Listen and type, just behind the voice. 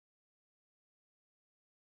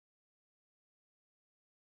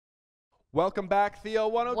Welcome back, Theo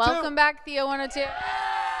 102. Welcome back, Theo 102.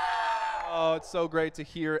 Oh, it's so great to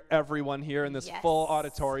hear everyone here in this full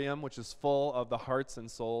auditorium, which is full of the hearts and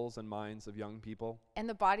souls and minds of young people. And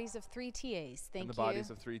the bodies of 3 TAs. Thank you. And the bodies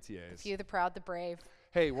of 3 TAs. A few, the proud, the brave.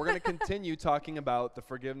 Hey, we're going to continue talking about the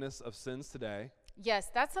forgiveness of sins today. Yes,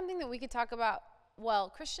 that's something that we could talk about. Well,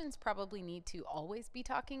 Christians probably need to always be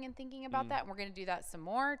talking and thinking about that, and we're going to do that some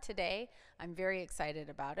more today. I'm very excited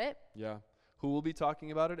about it. Yeah. Who will be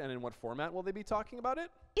talking about it, and in what format will they be talking about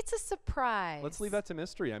it? It's a surprise. Let's leave that to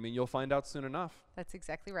mystery. I mean, you'll find out soon enough. That's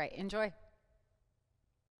exactly right. Enjoy.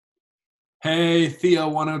 Hey, Theo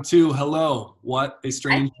 102. Hello. What a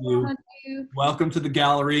strange view. Welcome to the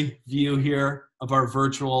gallery view here of our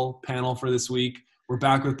virtual panel for this week. We're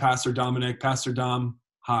back with Pastor Dominic. Pastor Dom,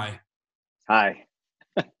 hi. Hi.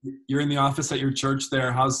 You're in the office at your church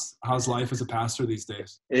there. How's life as a pastor these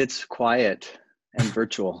days? It's quiet and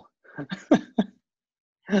virtual.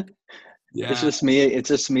 Yeah. It's just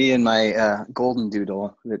me and my golden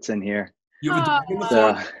doodle that's in here. You have a dog in the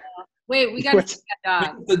floor? Wait, we got to see that dog.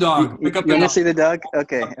 Pick up the dog. You want to see the dog?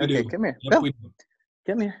 Okay. Yep, we Okay. do. Come here. Yep, Come. we do.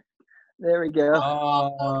 Come here. There we go.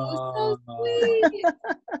 Oh, so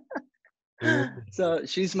sweet. So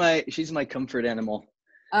she's my comfort animal.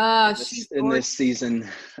 Oh, In this season.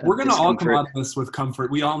 We're going to all come out of this with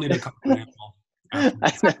comfort. We all need a comfort animal.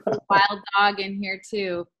 I know. wild dog in here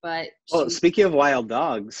too, but Well, speaking of wild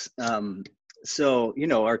dogs, so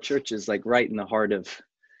our church is like right in the heart of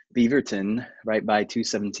Beaverton, right by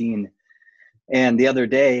 217. And the other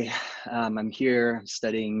day, I'm here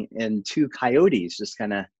studying, and 2 coyotes just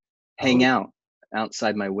kind of hang out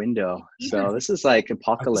outside my window. So this is like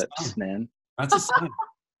apocalypse, man. That's a sign.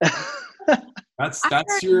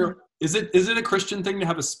 That's your. Is it a Christian thing to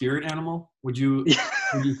have a spirit animal? Would you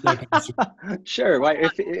say, Pastor? Sure. Why?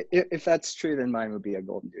 If that's true, then mine would be a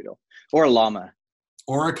golden doodle or a llama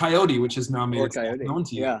Or a coyote, which has now made itself coyote. known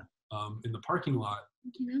to you Yeah. in the parking lot.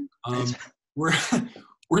 Mhm.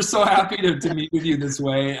 We're so happy to meet with you this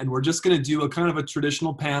way, and we're just going to do a kind of a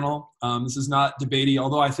traditional panel. This is not debatey,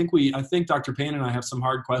 although I think Dr. Payne and I have some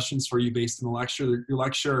hard questions for you based on the lecture. Your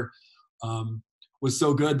lecture was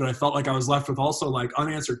so good, but I felt like I was left with also like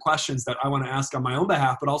unanswered questions that I want to ask on my own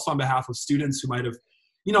behalf, but also on behalf of students who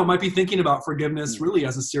might be thinking about forgiveness really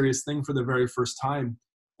as a serious thing for the very first time.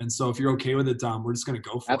 And so if you're okay with it, Dom, we're just going to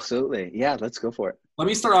go for it. Absolutely. Yeah, let's go for it. Let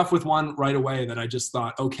me start off with one right away that I just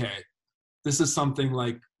thought, okay, this is something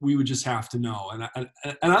like we would just have to know. And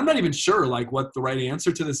I'm not even sure like what the right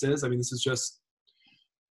answer to this is. I mean, this is just,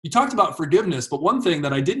 you talked about forgiveness, but one thing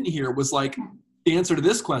that I didn't hear was like the answer to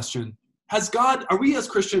this question. Are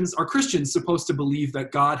Christians supposed to believe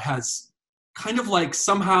that God has kind of like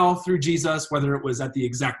somehow through Jesus, whether it was at the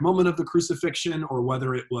exact moment of the crucifixion or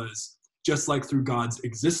whether it was just like through God's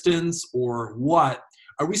existence or what,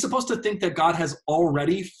 are we supposed to think that God has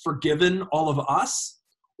already forgiven all of us,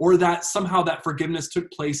 or that somehow that forgiveness took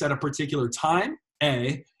place at a particular time,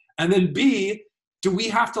 A, and then B, do we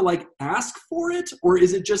have to like ask for it, or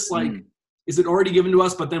is it just like, is it already given to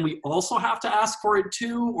us, but then we also have to ask for it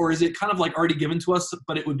too? Or is it kind of like already given to us,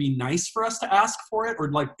 but it would be nice for us to ask for it?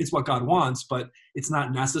 Or like it's what God wants, but it's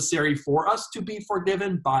not necessary for us to be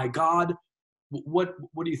forgiven by God? What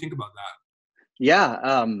do you think about that?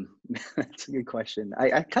 Yeah, that's a good question.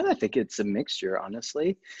 I kind of think it's a mixture,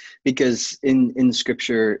 honestly, because in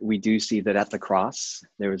Scripture, we do see that at the cross,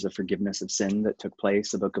 there was a forgiveness of sin that took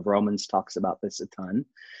place. The book of Romans talks about this a ton.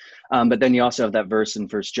 But then you also have that verse in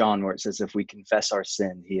 1 John where it says, if we confess our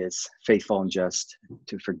sin, he is faithful and just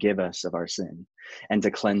to forgive us of our sin and to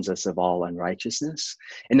cleanse us of all unrighteousness.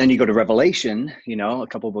 And then you go to Revelation, a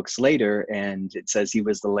couple books later, and it says he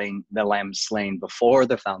was the lamb slain before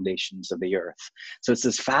the foundations of the earth. So it's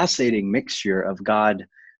this fascinating mixture of God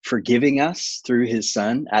forgiving us through his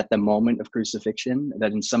son at the moment of crucifixion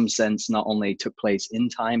that in some sense not only took place in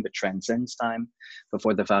time, but transcends time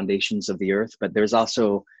before the foundations of the earth. But there's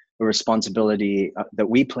also a responsibility that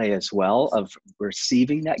we play as well of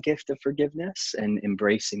receiving that gift of forgiveness and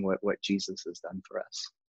embracing what Jesus has done for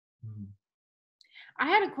us. I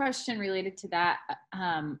had a question related to that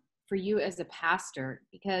for you as a pastor,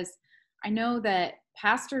 because I know that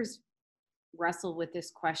pastors wrestle with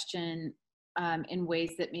this question in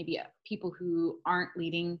ways that maybe people who aren't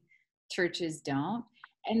leading churches don't.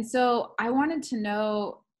 And so I wanted to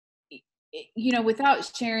know, without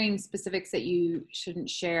sharing specifics that you shouldn't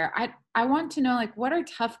share, I want to know, like, what are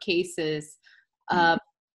tough cases of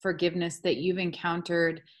forgiveness that you've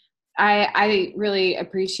encountered? I really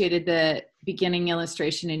appreciated the beginning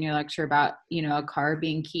illustration in your lecture about, a car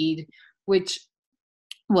being keyed, which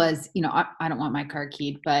was, I don't want my car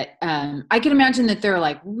keyed, but I can imagine that there are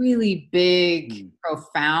like really big,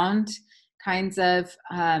 profound kinds of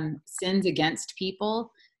sins against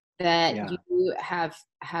people that Yeah. you have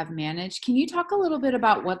managed. Can you talk a little bit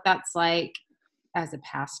about what that's like as a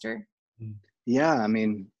pastor? Yeah, I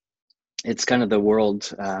mean, it's kind of the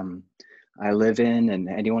world I live in, and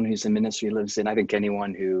anyone who's in ministry lives in. I think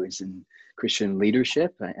anyone who is in Christian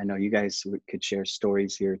leadership. I know you guys could share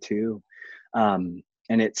stories here too. And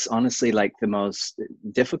it's honestly like the most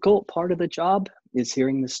difficult part of the job is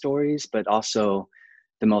hearing the stories, but also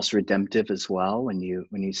the most redemptive as well when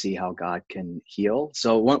you see how God can heal.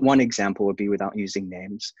 So one example would be, without using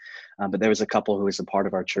names, but there was a couple who was a part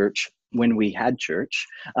of our church when we had church.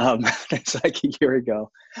 It's like a year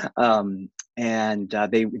ago, and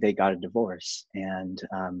they got a divorce, and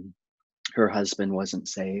her husband wasn't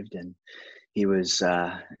saved, and he was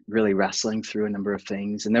really wrestling through a number of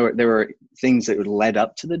things, and there were things that led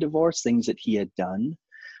up to the divorce, things that he had done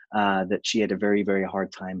that she had a very, very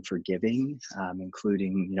hard time forgiving,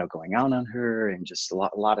 including, going out on her and just a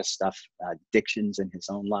lot of stuff, addictions in his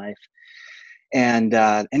own life. And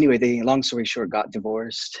anyway, they, long story short, got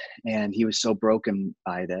divorced, and he was so broken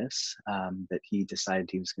by this that he decided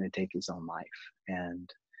he was going to take his own life.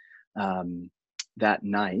 And that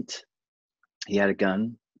night, he had a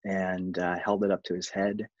gun and held it up to his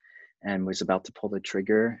head and was about to pull the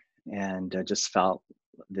trigger, and just felt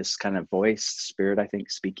this kind of voice, spirit, I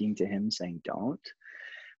think, speaking to him saying, don't.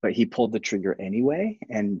 But he pulled the trigger anyway,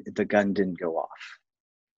 and the gun didn't go off.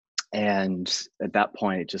 And at that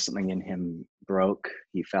point, just something in him broke.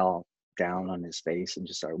 He fell down on his face and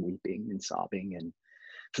just started weeping and sobbing. And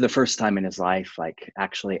for the first time in his life, like,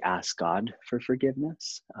 actually asked God for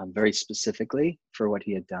forgiveness, very specifically for what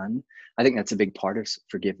he had done. I think that's a big part of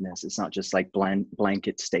forgiveness. It's not just like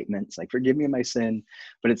blanket statements like, forgive me my sin,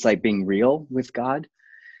 but it's like being real with God.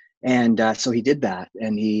 And so he did that,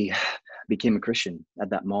 and he became a Christian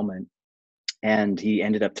at that moment. And he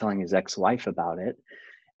ended up telling his ex-wife about it,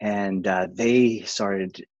 and they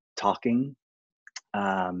started talking.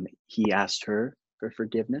 He asked her for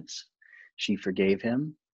forgiveness. She forgave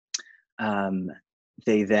him.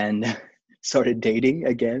 They then started dating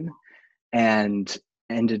again and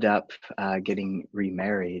ended up getting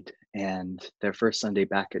remarried. And their first Sunday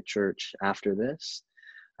back at church after this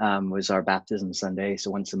was our baptism Sunday. So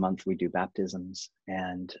once a month we do baptisms,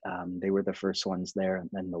 and they were the first ones there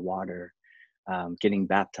in the water, getting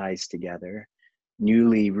baptized together,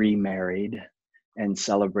 newly remarried, and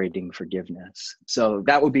celebrating forgiveness. So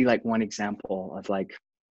that would be like one example of like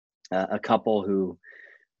a couple who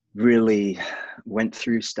really went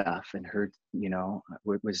through stuff and hurt,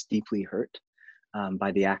 was deeply hurt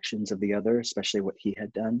by the actions of the other, especially what he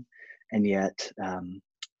had done. And yet,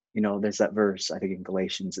 there's that verse, I think in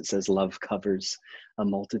Galatians, it says love covers a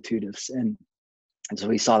multitude of sin. And so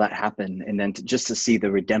we saw that happen. And then just to see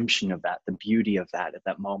the redemption of that, the beauty of that at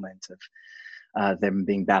that moment of them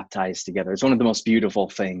being baptized together. It's one of the most beautiful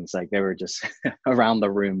things. Like, they were just around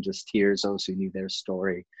the room, just tears, those who knew their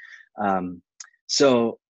story.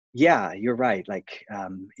 So yeah, you're right. Like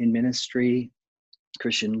in ministry,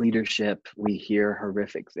 Christian leadership, we hear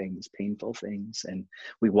horrific things, painful things, and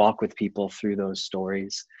we walk with people through those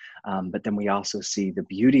stories. But then we also see the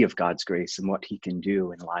beauty of God's grace and what he can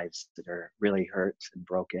do in lives that are really hurt and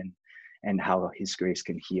broken, and how his grace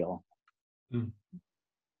can heal.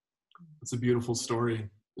 It's a beautiful story,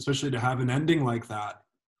 especially to have an ending like that,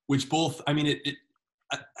 which both, I mean, it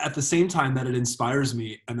at the same time that it inspires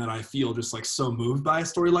me and that I feel just like so moved by a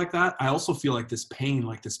story like that, I also feel like this pain,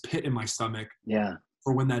 like this pit in my stomach,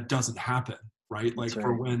 for when that doesn't happen, right? Like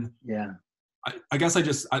for when, I guess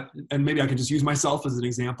and maybe I can just use myself as an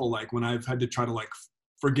example, like when I've had to try to like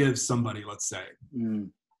forgive somebody, let's say,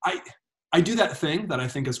 I do that thing that I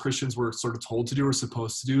think as Christians we're sort of told to do or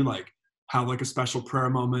supposed to do, like have like a special prayer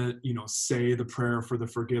moment, say the prayer for the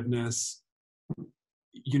forgiveness,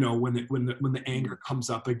 when the anger comes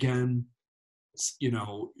up again,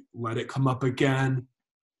 let it come up again.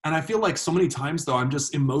 And I feel like so many times though, I'm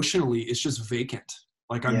just emotionally, it's just vacant.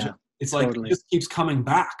 Like it's totally. Like, it just keeps coming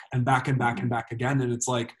back and back and back and back again. And it's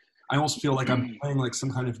like, I almost feel like I'm playing like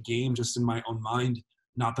some kind of game just in my own mind.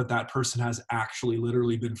 Not that person has actually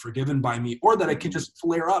literally been forgiven by me, or that I can just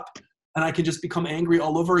flare up and I can just become angry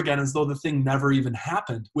all over again as though the thing never even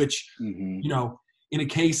happened, which, in a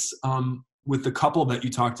case, with the couple that you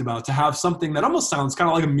talked about, to have something that almost sounds kind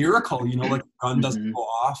of like a miracle, like the gun doesn't go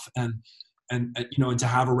off, and to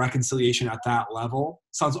have a reconciliation at that level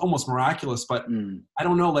sounds almost miraculous. But I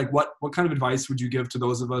don't know, like what kind of advice would you give to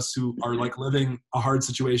those of us who are like living a hard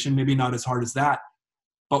situation, maybe not as hard as that,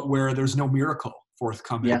 but where there's no miracle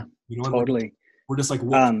forthcoming? Totally. Like, we're just like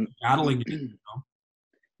battling it,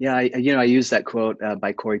 Yeah, I use that quote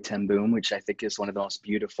by Corrie ten Boom, which I think is one of the most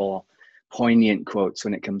beautiful poignant quotes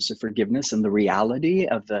when it comes to forgiveness and the reality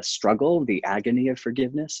of the struggle, the agony of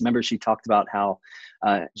forgiveness. Remember, she talked about how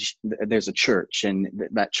there's a church, and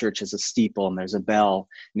that church has a steeple and there's a bell.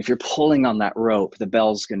 And if you're pulling on that rope, the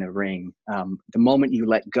bell's going to ring. The moment you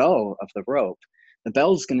let go of the rope, the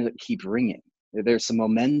bell's going to keep ringing. There's some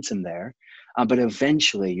momentum there, but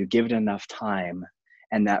eventually you give it enough time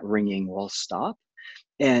and that ringing will stop.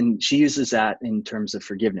 And she uses that in terms of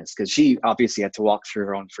forgiveness, because she obviously had to walk through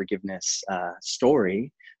her own forgiveness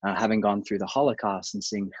story, having gone through the Holocaust and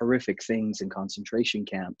seeing horrific things in concentration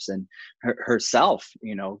camps, and herself,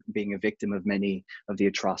 being a victim of many of the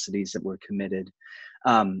atrocities that were committed.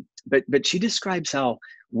 But she describes how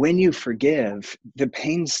when you forgive, the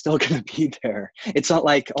pain's still going to be there. It's not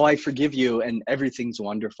like, oh, I forgive you and everything's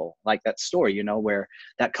wonderful. Like that story, where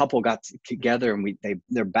that couple got together and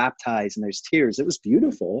they're baptized and there's tears. It was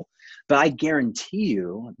beautiful, but I guarantee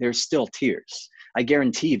you there's still tears. I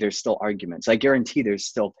guarantee there's still arguments. I guarantee there's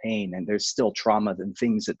still pain and there's still trauma and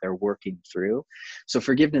things that they're working through. So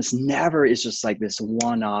forgiveness never is just like this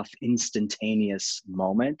one-off instantaneous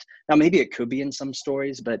moment. Now, maybe it could be in some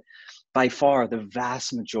stories, but by far the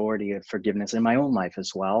vast majority of forgiveness in my own life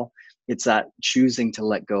as well, it's that choosing to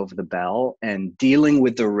let go of the bell and dealing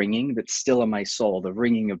with the ringing that's still in my soul, the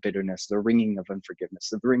ringing of bitterness, the ringing of unforgiveness,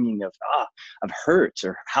 the ringing of hurt,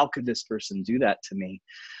 or how could this person do that to me?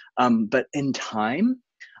 But in time,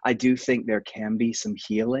 I do think there can be some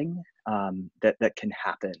healing that can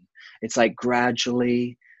happen. It's like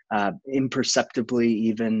gradually, imperceptibly,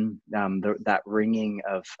 even that ringing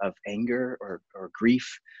of anger or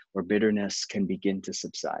grief or bitterness can begin to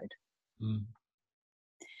subside. Mm.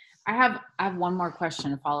 I have one more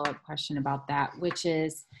question, a follow-up question about that, which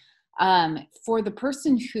is for the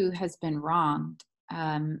person who has been wronged.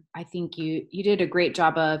 I think you did a great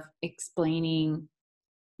job of explaining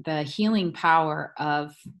the healing power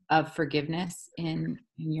of forgiveness in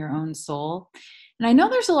your own soul. And I know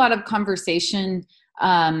there's a lot of conversation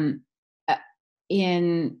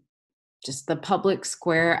in just the public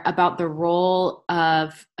square about the role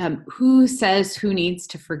of who says who needs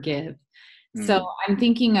to forgive. Mm. So I'm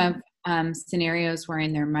thinking of scenarios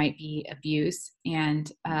wherein there might be abuse,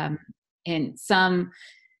 and in some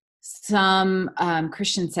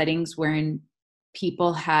Christian settings wherein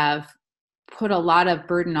people have put a lot of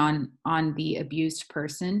burden on the abused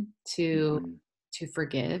person to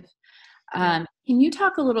forgive. Can you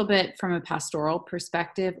talk a little bit from a pastoral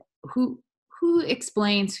perspective? Who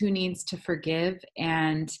explains who needs to forgive,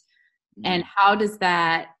 and how does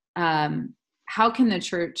that? How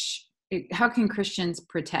can Christians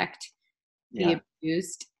protect the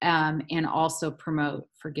abused and also promote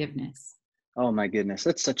forgiveness? Oh my goodness,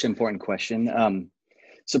 that's such an important question.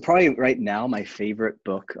 So probably right now, my favorite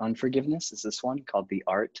book on forgiveness is this one called The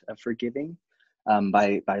Art of Forgiving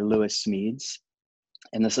by Lewis Smedes.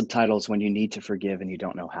 And the subtitle is When You Need to Forgive and You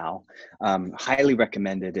Don't Know How. Highly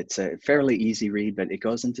recommended. It's a fairly easy read, but it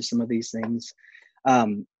goes into some of these things.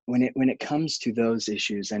 When it comes to those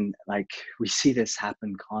issues, and like we see this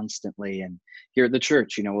happen constantly, and here at the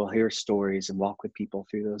church, we'll hear stories and walk with people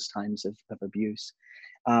through those times of abuse.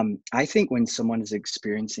 I think when someone is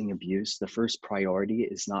experiencing abuse, the first priority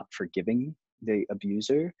is not forgiving the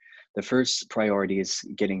abuser. The first priority is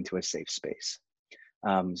getting to a safe space.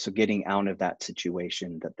 So getting out of that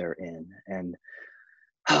situation that they're in. And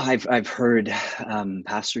I've heard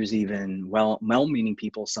pastors, even well-meaning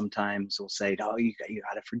people, sometimes will say, "Oh, you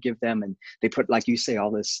got to forgive them," and they put, like you say,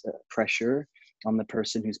 all this pressure on the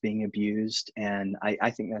person who's being abused. And I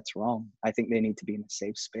think that's wrong. I think they need to be in a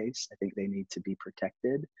safe space. I think they need to be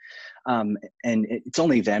protected. And it's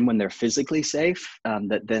only then, when they're physically safe,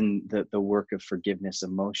 that then the work of forgiveness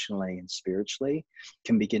emotionally and spiritually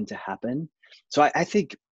can begin to happen. So I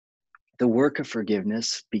think the work of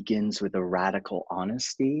forgiveness begins with a radical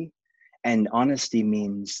honesty. And honesty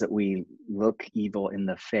means that we look evil in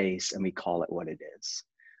the face and we call it what it is.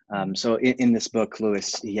 So in this book,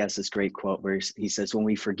 Lewis, he has this great quote where he says, when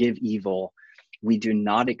we forgive evil, we do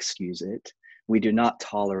not excuse it. We do not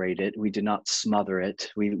tolerate it. We do not smother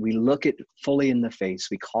it. We look it fully in the face.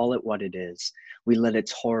 We call it what it is. We let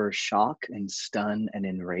its horror shock and stun and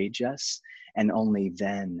enrage us. And only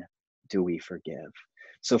then do we forgive.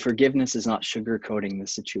 So forgiveness is not sugarcoating the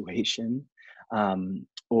situation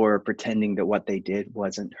or pretending that what they did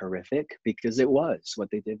wasn't horrific, because it was. What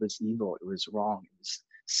they did was evil. It was wrong. It was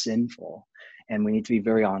sinful. And we need to be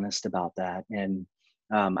very honest about that. And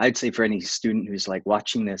I'd say for any student who's like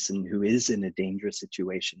watching this and who is in a dangerous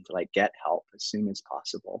situation, to like get help as soon as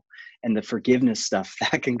possible. And the forgiveness stuff,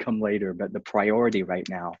 that can come later, but the priority right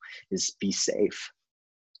now is be safe.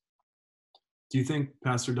 Do you think,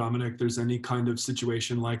 Pastor Dominic, there's any kind of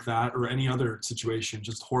situation like that, or any other situation,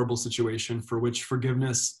 just horrible situation, for which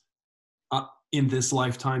forgiveness in this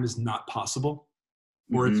lifetime is not possible?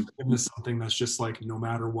 Or is forgiveness something that's just like, no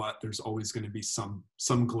matter what, there's always going to be some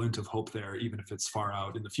glint of hope there, even if it's far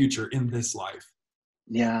out in the future in this life?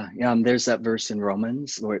 Yeah. There's that verse in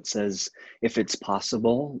Romans where it says, if it's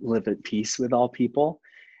possible, live at peace with all people.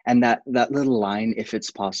 And that little line, if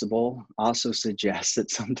it's possible, also suggests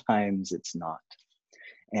that sometimes it's not.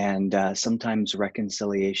 And sometimes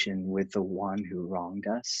reconciliation with the one who wronged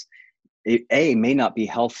us, may not be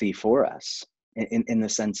healthy for us in the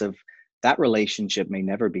sense of that relationship may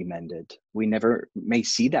never be mended. We never may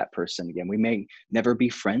see that person again. We may never be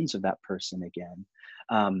friends with that person again.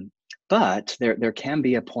 But there can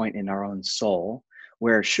be a point in our own soul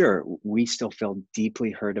where, sure, we still feel deeply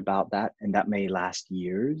hurt about that, and that may last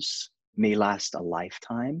years, may last a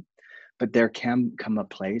lifetime. But there can come a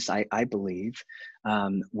place, I believe,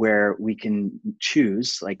 where we can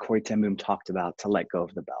choose, like Corrie ten Boom talked about, to let go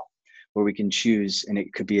of the bell, where we can choose, and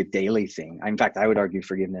it could be a daily thing. In fact, I would argue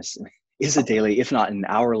forgiveness is a daily, if not an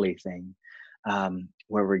hourly thing,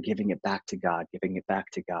 where we're giving it back to God, giving it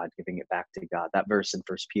back to God, giving it back to God. That verse in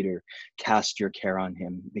 1 Peter, cast your care on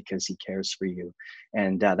him because he cares for you.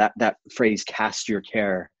 And that phrase, cast your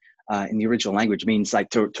care, in the original language means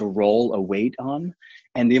like to roll a weight on.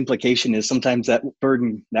 And the implication is sometimes that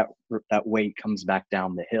burden, that weight comes back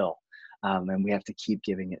down the hill. And we have to keep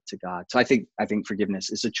giving it to God. So I think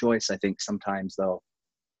forgiveness is a choice. I think sometimes, though,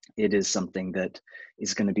 it is something that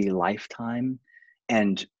is going to be lifetime.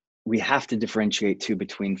 And we have to differentiate too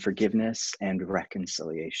between forgiveness and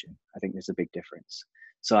reconciliation. I think there's a big difference.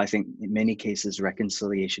 So I think in many cases,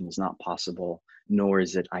 reconciliation is not possible, nor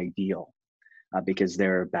is it ideal, because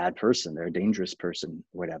they're a bad person, they're a dangerous person,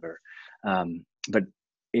 whatever. But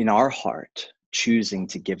in our heart, choosing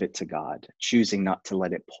to give it to God, choosing not to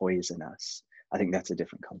let it poison us, I think that's a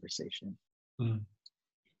different conversation.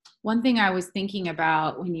 One thing I was thinking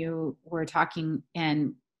about when you were talking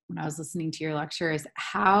and when I was listening to your lecture is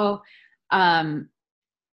how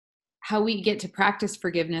we get to practice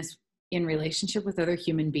forgiveness in relationship with other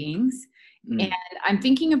human beings. And I'm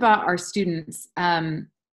thinking about our students. I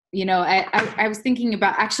was thinking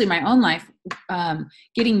about actually my own life.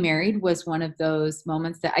 Getting married was one of those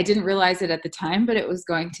moments that I didn't realize it at the time, but it was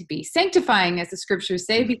going to be sanctifying, as the scriptures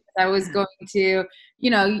say, because I was going to,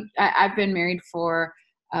 I've been married for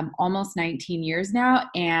almost 19 years now.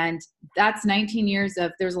 And that's 19 years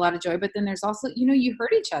of, there's a lot of joy, but then there's also, you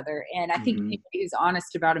hurt each other. And I think anybody who's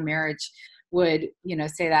honest about a marriage would,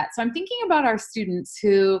 say that. So I'm thinking about our students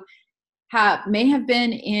who may have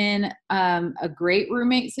been in a great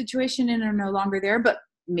roommate situation and are no longer there, but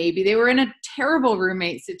maybe they were in a terrible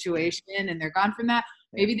roommate situation and they're gone from that.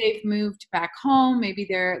 Maybe they've moved back home. Maybe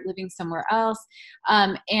they're living somewhere else.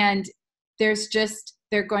 And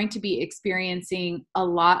they're going to be experiencing a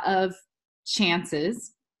lot of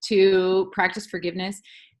chances to practice forgiveness.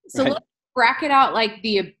 So let's bracket out like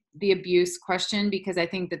the abuse question, because I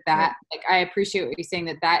think that like, I appreciate what you're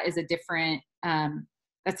saying, that is a different,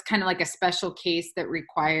 that's kind of like a special case that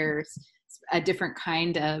requires a different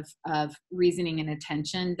kind of reasoning and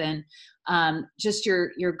attention than just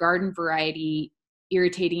your garden variety,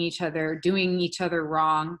 irritating each other, doing each other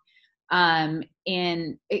wrong. Can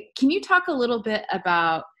you talk a little bit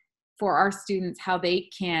about, for our students, how they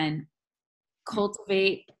can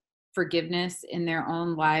cultivate forgiveness in their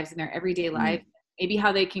own lives, in their everyday life, maybe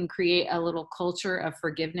how they can create a little culture of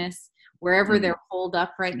forgiveness wherever they're holed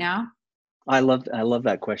up right now? I love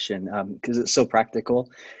that question, because it's so practical,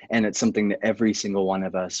 and it's something that every single one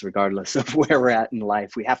of us, regardless of where we're at in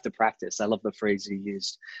life, we have to practice. I love the phrase you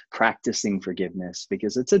used, practicing forgiveness,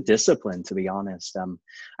 because it's a discipline, to be honest.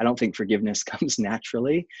 I don't think forgiveness comes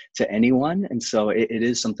naturally to anyone, and so it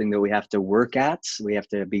is something that we have to work at. We have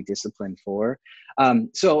to be disciplined for.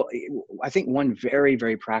 So I think one very,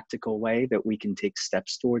 very practical way that we can take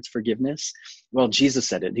steps towards forgiveness, well, Jesus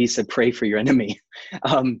said it. He said, pray for your enemy.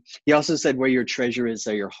 He also said, where your treasure is,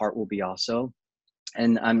 there your heart will be also.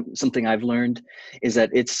 And something I've learned is that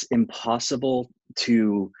it's impossible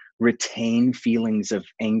to retain feelings of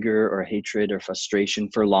anger or hatred or frustration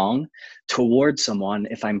for long towards someone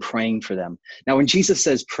if I'm praying for them. Now, when Jesus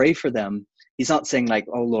says pray for them, he's not saying like,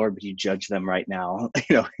 oh Lord, would you judge them right now?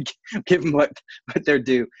 Give them what they're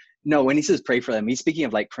due. No, when he says pray for them, he's speaking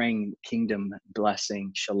of like praying kingdom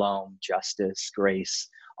blessing, shalom, justice, grace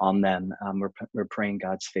on them. We're praying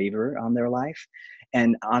God's favor on their life.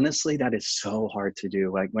 And honestly, that is so hard to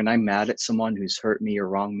do. Like when I'm mad at someone who's hurt me or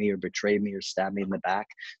wronged me or betrayed me or stabbed me in the back,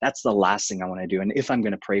 that's the last thing I want to do. And if I'm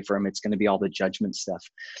going to pray for them, it's going to be all the judgment stuff.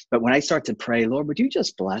 But when I start to pray, Lord, would you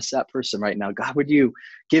just bless that person right now? God, would you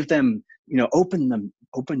give them,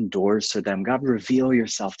 open doors to them. God, reveal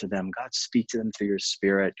yourself to them. God, speak to them through your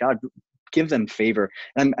spirit. God, give them favor.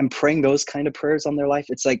 And I'm praying those kind of prayers on their life.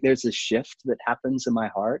 It's like there's a shift that happens in my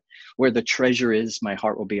heart where the treasure is, my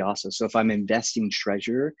heart will be also. So if I'm investing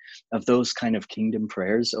treasure of those kind of kingdom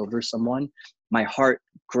prayers over someone, my heart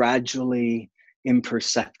gradually,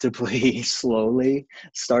 imperceptibly, slowly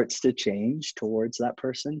starts to change towards that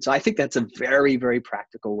person. So I think that's a very, very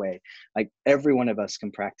practical way. Like every one of us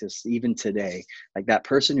can practice even today, like that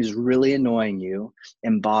person who's really annoying you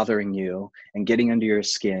and bothering you and getting under your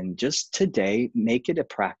skin, just today, make it a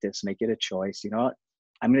practice, make it a choice. You know what?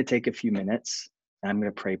 I'm going to take a few minutes and I'm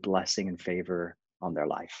going to pray blessing and favor on their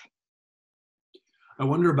life. I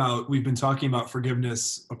wonder about, we've been talking about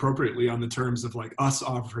forgiveness appropriately on the terms of like us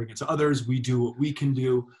offering it to others. We do what we can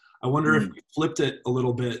do. I wonder if we flipped it a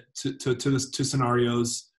little bit to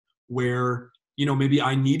scenarios where, maybe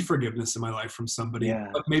I need forgiveness in my life from somebody,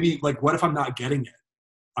 but maybe like, what if I'm not getting it?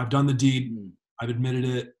 I've done the deed. I've admitted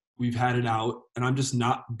it. We've had it out and I'm just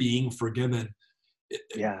not being forgiven.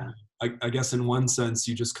 I guess in one sense,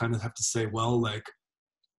 you just kind of have to say, well, like,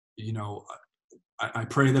 I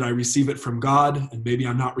pray that I receive it from God and maybe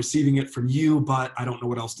I'm not receiving it from you, but I don't know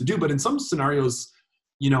what else to do. But in some scenarios,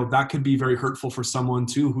 that could be very hurtful for someone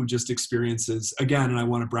too, who just experiences, again, and I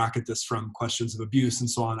want to bracket this from questions of abuse and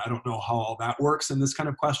so on. I don't know how all that works in this kind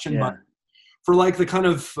of question, but for like the kind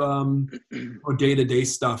of day-to-day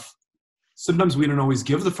stuff, sometimes we don't always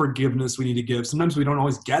give the forgiveness we need to give. Sometimes we don't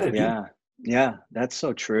always get it. Yeah, that's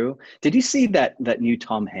so true. Did you see that new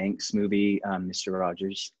Tom Hanks movie, Mr.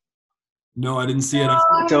 Rogers? No, I didn't see it.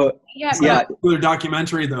 So the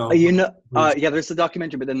documentary though. There's the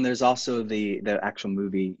documentary, but then there's also the actual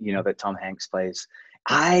movie, that Tom Hanks plays.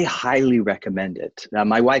 I highly recommend it.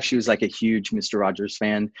 My wife, she was like a huge Mr. Rogers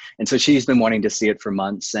fan. And so she's been wanting to see it for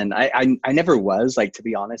months. And I never was, like, to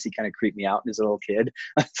be honest, he kind of creeped me out as a little kid.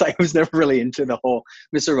 So I was never really into the whole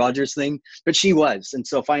Mr. Rogers thing, but she was. And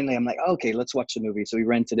so finally I'm like, okay, let's watch the movie. So we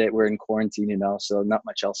rented it. We're in quarantine, so not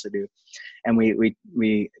much else to do. And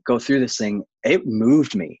we go through this thing. It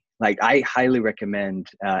moved me. Like, I highly recommend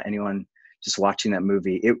anyone just watching that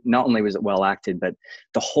movie. It not only was it well acted, but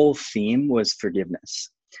the whole theme was forgiveness.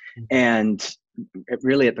 And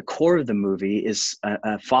really at the core of the movie is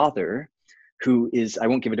a father who is, I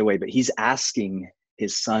won't give it away, but he's asking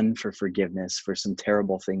his son for forgiveness for some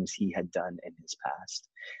terrible things he had done in his past.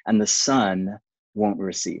 And the son won't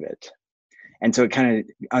receive it. And so it kind of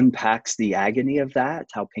unpacks the agony of that,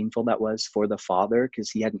 how painful that was for the father because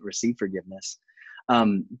he hadn't received forgiveness.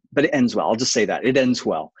 But it ends well. I'll just say that it ends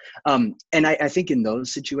well. And I think in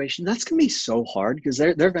those situations, that's going to be so hard because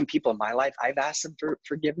there have been people in my life, I've asked them for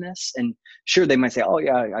forgiveness, and sure, they might say, oh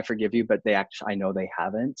yeah, I forgive you, but I know they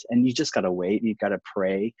haven't. And you just got to wait. You've got to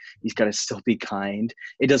pray. You've got to still be kind.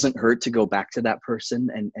 It doesn't hurt to go back to that person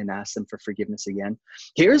and ask them for forgiveness again.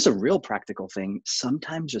 Here's a real practical thing.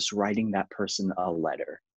 Sometimes just writing that person a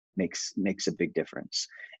letter makes a big difference.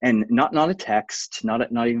 And not a text, not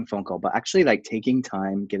even phone call, but actually like taking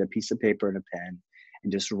time, get a piece of paper and a pen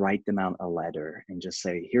and just write them out a letter and just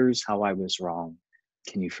say, here's how I was wrong.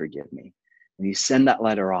 Can you forgive me? And you send that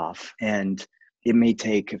letter off, and it may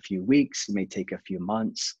take a few weeks, it may take a few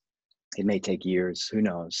months, it may take years, who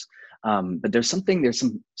knows? But there's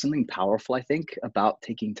something powerful, I think, about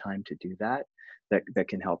taking time to do that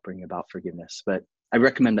can help bring about forgiveness. But I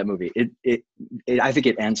recommend that movie. I think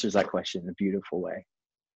it answers that question in a beautiful way.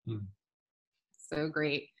 So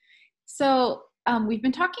great. So we've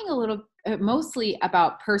been talking a little, mostly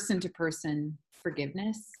about person-to-person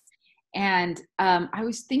forgiveness. And I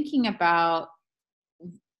was thinking about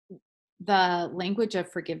the language of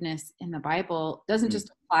forgiveness in the Bible doesn't just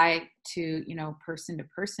apply to, person to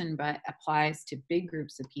person, but applies to big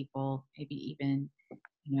groups of people, maybe even,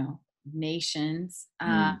 nations.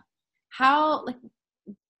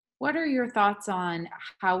 What are your thoughts on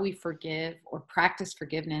how we forgive or practice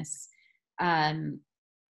forgiveness,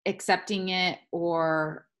 accepting it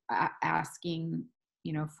or asking,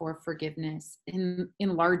 for forgiveness in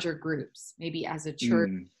larger groups, maybe as a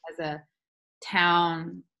church, as a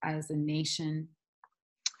town, as a nation?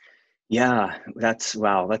 Yeah, that's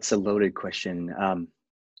a loaded question.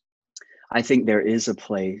 I think there is a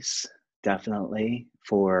place definitely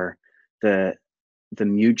for the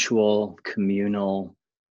mutual communal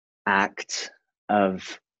act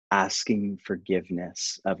of asking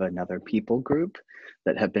forgiveness of another people group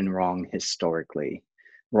that have been wronged historically.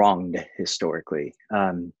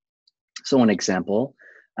 So one example,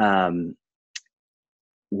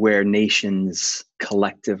 where nations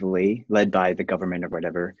collectively, led by the government or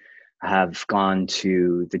whatever, have gone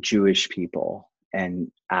to the Jewish people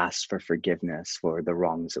and asked for forgiveness for the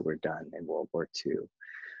wrongs that were done in World War II,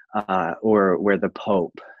 or where the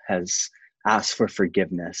Pope has asked for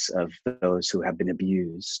forgiveness of those who have been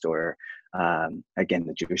abused, or again,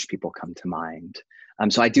 the Jewish people come to mind.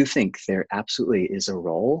 So I do think there absolutely is a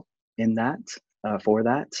role in that, for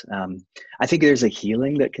that. I think there's a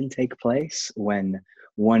healing that can take place when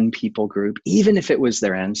one people group, even if it was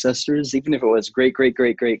their ancestors, even if it was great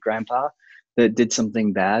grandpa that did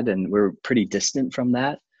something bad and we're pretty distant from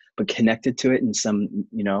that, but connected to it in some,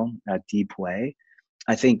 deep way,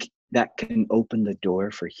 I think that can open the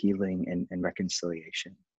door for healing and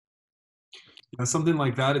reconciliation. Yeah, something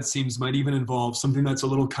like that, it seems, might even involve something that's a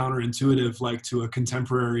little counterintuitive, like to a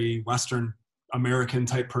contemporary Western American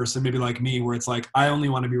type person, maybe like me, where it's like, I only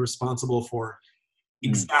want to be responsible for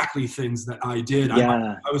exactly things that I did.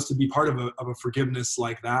 Yeah. I was to be part of a forgiveness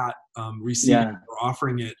like that, receiving or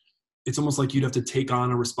offering it. It's almost like you'd have to take on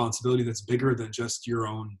a responsibility that's bigger than just your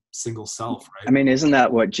own single self, right? I mean, isn't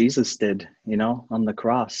that what Jesus did, on the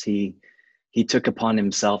cross? He took upon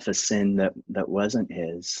himself a sin that wasn't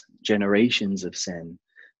his, generations of sin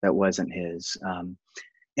that wasn't his.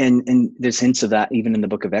 And there's hints of that even in the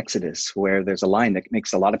book of Exodus, where there's a line that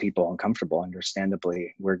makes a lot of people uncomfortable,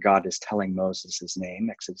 understandably, where God is telling Moses his name,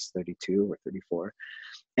 Exodus 32 or 34.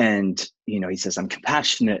 And, he says, I'm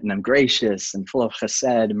compassionate and I'm gracious and full of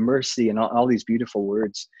chesed and mercy and all these beautiful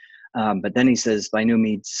words. But then he says, by no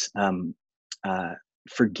means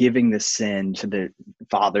forgiving the sin to the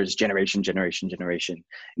fathers, generation.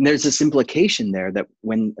 And there's this implication there that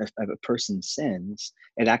when a person sins,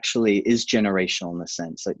 it actually is generational in a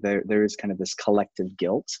sense. Like there is kind of this collective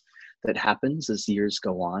guilt that happens as years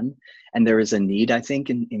go on. And there is a need, I think,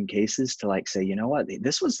 in cases to like say, you know what,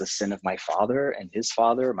 this was the sin of my father and his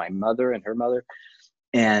father, my mother and her mother.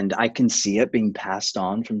 And I can see it being passed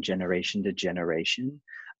on from generation to generation.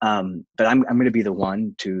 But I'm going to be the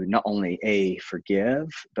one to not only forgive,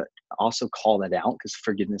 but also call that out, because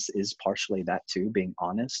forgiveness is partially that too, being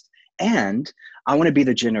honest. And I want to be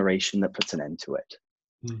the generation that puts an end to it.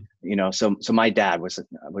 So my dad was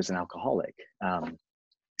an alcoholic,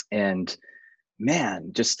 and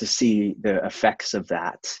man, just to see the effects of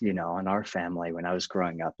that, on our family when I was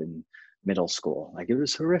growing up in middle school, like it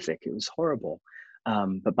was horrific. It was horrible.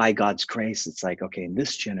 But by God's grace, it's like, okay, in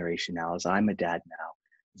this generation now, as I'm a dad now,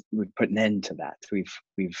 we've put an end to that. We've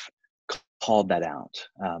called that out.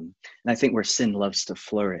 And I think where sin loves to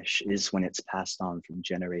flourish is when it's passed on from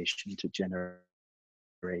generation to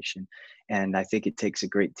generation. And I think it takes a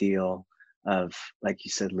great deal of, like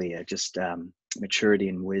you said, Leah, just maturity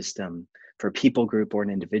and wisdom for a people group or an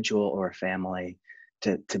individual or a family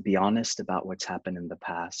to be honest about what's happened in the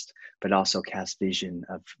past, but also cast vision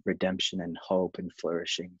of redemption and hope and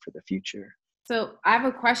flourishing for the future. So I have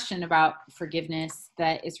a question about forgiveness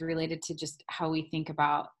that is related to just how we think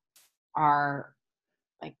about our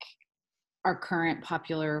current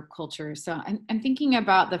popular culture. So I'm thinking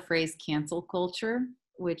about the phrase cancel culture,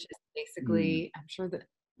 which is basically, I'm sure the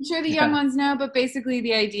young ones know, but basically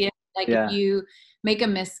the idea, if you make a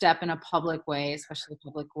misstep in a public way, especially a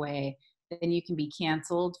public way, then you can be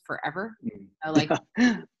canceled forever.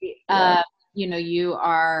 You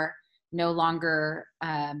are no longer,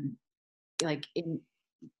 I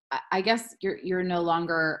guess you're no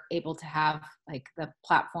longer able to have like the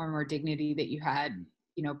platform or dignity that you had,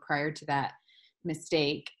 prior to that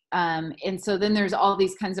mistake. And so then there's all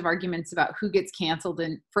these kinds of arguments about who gets canceled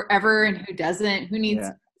and forever and who doesn't, who needs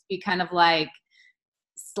to be kind of like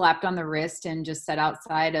slapped on the wrist and just set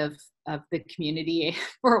outside of the community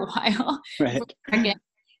for a while. Right.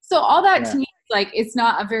 So all that to me, it's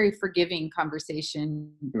not a very forgiving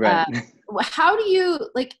conversation. Right. How do you,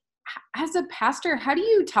 as a pastor, how do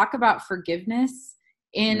you talk about forgiveness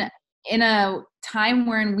in a time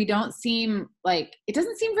when we don't seem it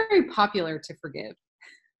doesn't seem very popular to forgive?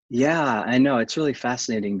 Yeah, I know. It's really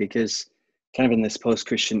fascinating because kind of in this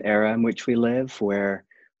post-Christian era in which we live, where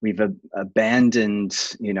we've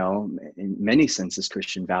abandoned, in many senses,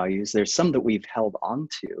 Christian values. There's some that we've held on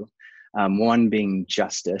to. One being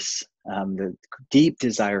justice, the deep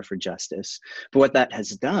desire for justice. But what that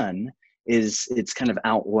has done is it's kind of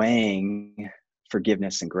outweighing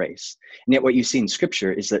forgiveness and grace. And yet what you see in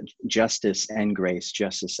scripture is that justice and grace,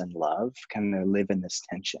 justice and love kind of live in this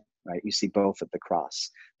tension, right? You see both at the cross,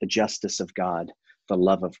 the justice of God, the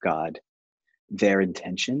love of God, their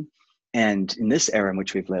intention. And in this era in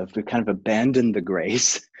which we've lived, we've kind of abandoned the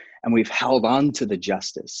grace and we've held on to the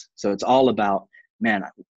justice. So it's all about, man,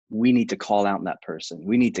 we need to call out that person.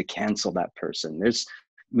 We need to cancel that person.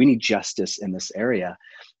 We need justice in this area,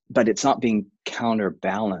 but it's not being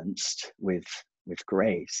counterbalanced with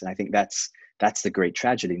grace. And I think that's the great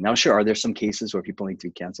tragedy. Now, sure, are there some cases where people need to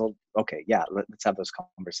be canceled? Okay, yeah, let's have those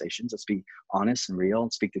conversations. Let's be honest and real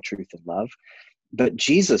and speak the truth in love. But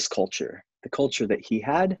Jesus' culture, the culture that he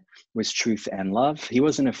had, was truth and love. He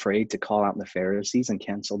wasn't afraid to call out the Pharisees and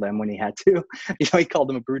cancel them when he had to. He called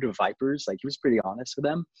them a brood of vipers. Like, he was pretty honest with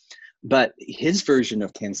them. But his version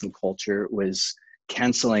of cancel culture was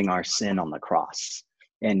canceling our sin on the cross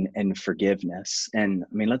and forgiveness. And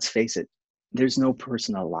I mean, let's face it, there's no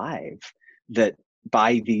person alive that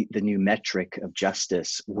by the new metric of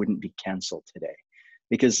justice wouldn't be canceled today,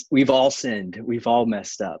 because we've all sinned, we've all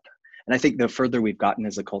messed up. And I think the further we've gotten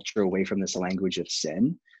as a culture away from this language of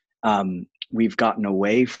sin, we've gotten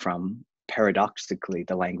away from, paradoxically,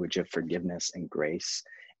 the language of forgiveness and grace,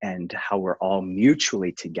 and how we're all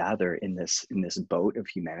mutually together in this boat of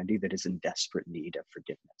humanity that is in desperate need of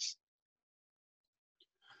forgiveness.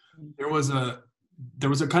 There was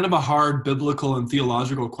a kind of a hard biblical and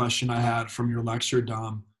theological question I had from your lecture,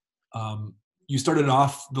 Dom. You started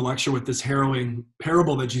off the lecture with this harrowing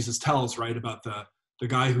parable that Jesus tells, right, about the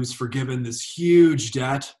guy who's forgiven this huge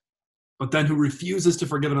debt, but then who refuses to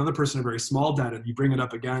forgive another person a very small debt. And you bring it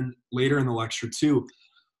up again later in the lecture too.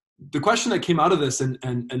 The question that came out of this,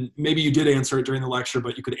 and maybe you did answer it during the lecture,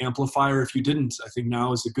 but you could amplify, or if you didn't, I think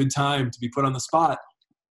now is a good time to be put on the spot.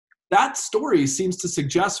 That story seems to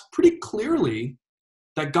suggest pretty clearly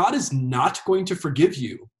that God is not going to forgive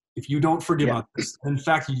you if you don't forgive others. In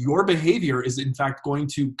fact, your behavior is in fact going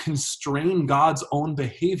to constrain God's own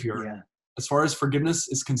behavior as far as forgiveness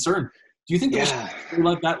is concerned. Do you think there's something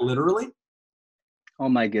like that literally? Oh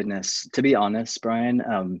my goodness. To be honest, Brian,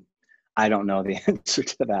 I don't know the answer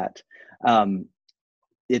to that.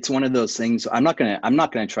 It's one of those things. I'm not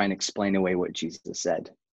gonna try and explain away what Jesus said.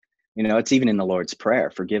 It's even in the Lord's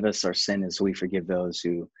Prayer. Forgive us our sin as we forgive those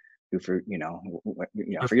who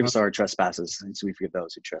forgive us our trespasses as we forgive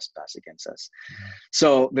those who trespass against us.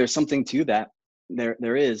 So there's something to that.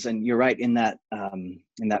 There is, and you're right, in that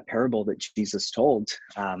parable that Jesus told,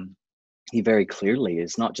 he very clearly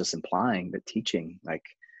is not just implying but teaching, like,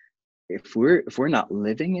 if we're not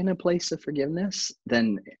living in a place of forgiveness,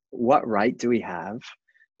 then what right do we have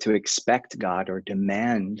to expect God or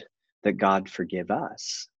demand that God forgive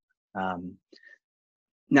us?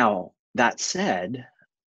 Now, that said,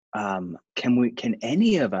 can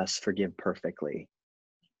any of us forgive perfectly?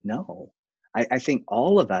 No. I think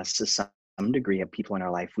all of us, to some degree, have people in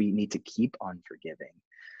our life we need to keep on forgiving.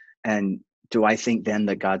 And do I think then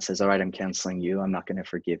that God says, all right, I'm canceling you, I'm not going to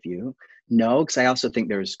forgive you? No, because I also think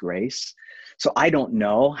there's grace. So I don't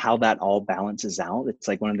know how that all balances out. It's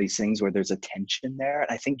like one of these things where there's a tension there.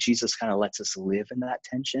 I think Jesus kind of lets us live in that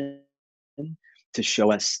tension to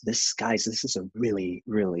show us this is a really,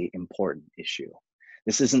 really important issue.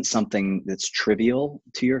 This isn't something that's trivial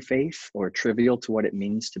to your faith or trivial to what it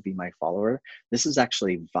means to be my follower. This is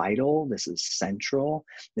actually vital. This is central.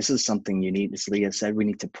 This is something you need, as Leah said, we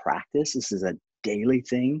need to practice. This is a daily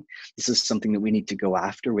thing. This is something that we need to go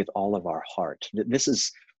after with all of our heart. This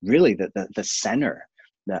is really the center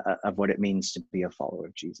of what it means to be a follower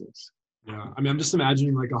of Jesus. Yeah, I mean, I'm just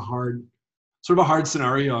imagining like a hard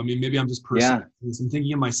scenario. I mean, maybe I'm just personal. I'm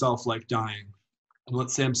thinking of myself like dying. And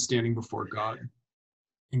let's say I'm standing before God.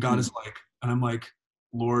 And God is like, and I'm like,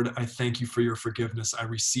 Lord, I thank you for your forgiveness. I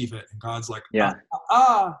receive it. And God's like,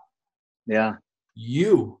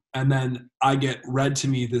 you. And then I get read to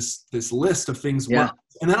me this list of things. And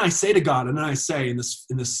then I say to God, and then I say in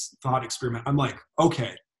this thought experiment, I'm like,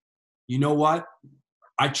 okay, you know what?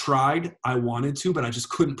 I tried, I wanted to, but I just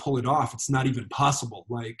couldn't pull it off. It's not even possible.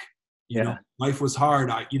 Like, you know, life was hard.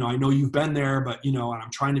 I know you've been there, but and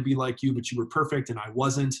I'm trying to be like you, but you were perfect and I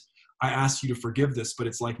wasn't. I asked you to forgive this, but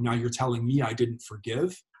it's like, now you're telling me I didn't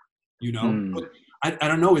forgive, But I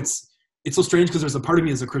don't know. It's so strange because there's a part of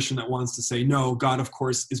me as a Christian that wants to say, no, God, of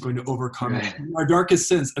course, is going to overcome our darkest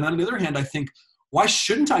sins. And on the other hand, I think, why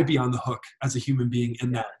shouldn't I be on the hook as a human being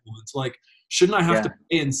in that moment? Like, shouldn't I have to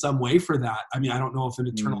pay in some way for that? I mean, I don't know if an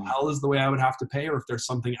eternal hell is the way I would have to pay or if there's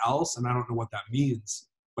something else, and I don't know what that means.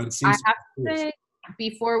 But it seems I have to say,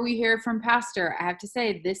 before we hear from Pastor, I have to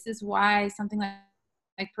say this is why something like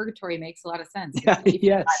purgatory makes a lot of sense.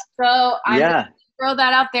 Yes. So I'm throw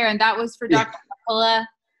that out there, and that was for Dr. Paula.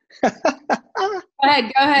 Go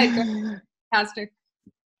ahead, Pastor.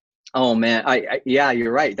 Oh man,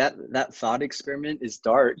 you're right. That thought experiment is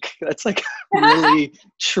dark. That's like a really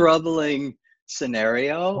troubling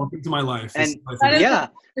scenario. Welcome to my life. And yeah,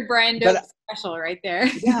 the brand of special right there.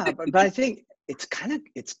 Yeah, but I think it's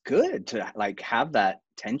good to like have that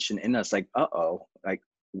tension in us. Like, like,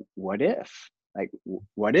 what if? Like,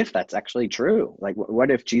 what if that's actually true? Like, what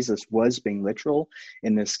if Jesus was being literal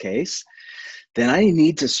in this case? Then I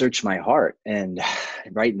need to search my heart. And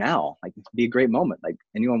right now, like, it'd be a great moment. Like,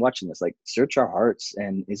 anyone watching this, like, search our hearts.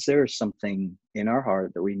 And is there something in our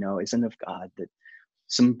heart that we know isn't of God, that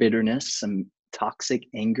some bitterness, some toxic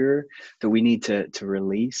anger that we need to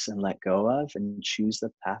release and let go of and choose the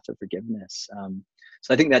path of forgiveness?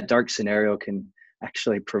 So I think that dark scenario can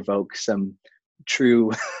actually provoke some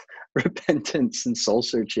true repentance and soul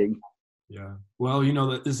searching. Yeah. Well,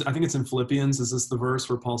 I think it's in Philippians. Is this the verse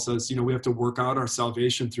where Paul says, we have to work out our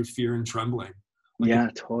salvation through fear and trembling? Like, yeah,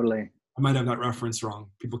 totally. I might have that reference wrong.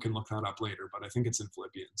 People can look that up later, but I think it's in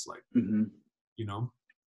Philippians. Like,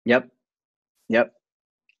 Yep.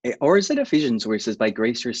 Or is it Ephesians where he says, by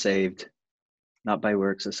grace you're saved, not by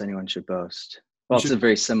works, as anyone should boast? Well, it's a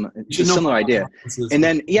very similar idea. And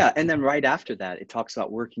then right after that, it talks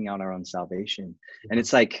about working out our own salvation. And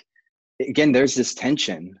it's like, again, there's this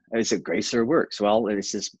tension. Is it grace or works? Well,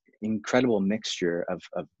 it's this incredible mixture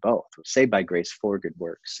of both. Saved by grace for good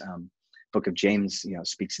works. Book of James,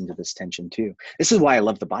 speaks into this tension too. This is why I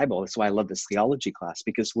love the Bible. This is why I love this theology class,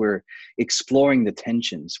 because we're exploring the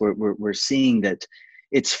tensions. We're seeing that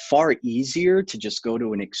it's far easier to just go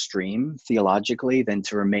to an extreme theologically than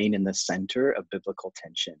to remain in the center of biblical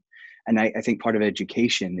tension. And I think part of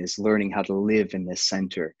education is learning how to live in this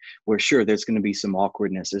center where, sure, there's going to be some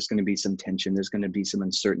awkwardness, there's going to be some tension, there's going to be some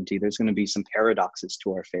uncertainty, there's going to be some paradoxes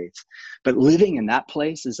to our faith. But living in that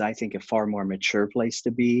place is, I think, a far more mature place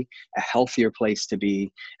to be, a healthier place to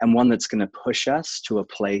be, and one that's going to push us to a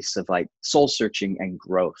place of like soul searching and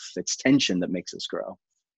growth. It's tension that makes us grow.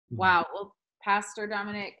 Wow. Well, Pastor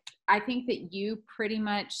Dominic, I think that you pretty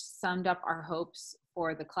much summed up our hopes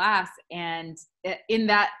for the class, and in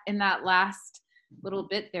that last little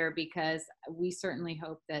bit there, because we certainly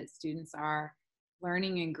hope that students are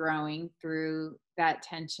learning and growing through that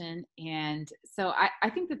tension. And so I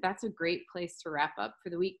think that that's a great place to wrap up for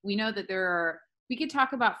the week. We know that we could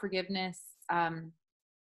talk about forgiveness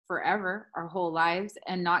forever, our whole lives,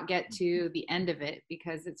 and not get to the end of it,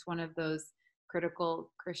 because it's one of those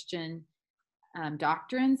critical Christian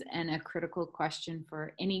doctrines and a critical question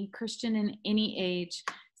for any Christian in any age.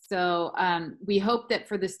 So we hope that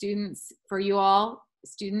for the students, for you all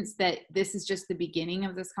students, that this is just the beginning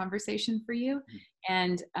of this conversation for you.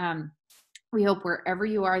 And we hope wherever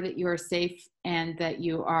you are that you are safe and that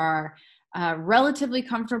you are relatively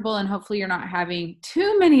comfortable, and hopefully you're not having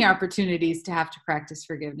too many opportunities to have to practice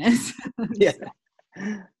forgiveness. Yeah.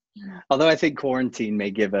 Although I think quarantine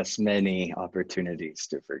may give us many opportunities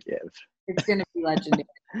to forgive. It's going to be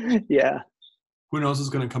legendary. Yeah. Who knows what's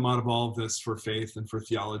going to come out of all of this for faith and for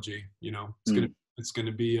theology? It's going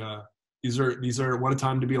to be these are what a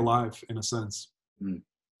time to be alive, in a sense.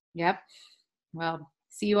 Yep. Well,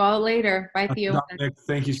 see you all later. Bye, Theo. Dominic,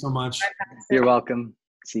 thank you so much. You're welcome.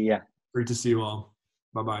 See ya. Great to see you all.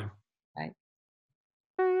 Bye-bye.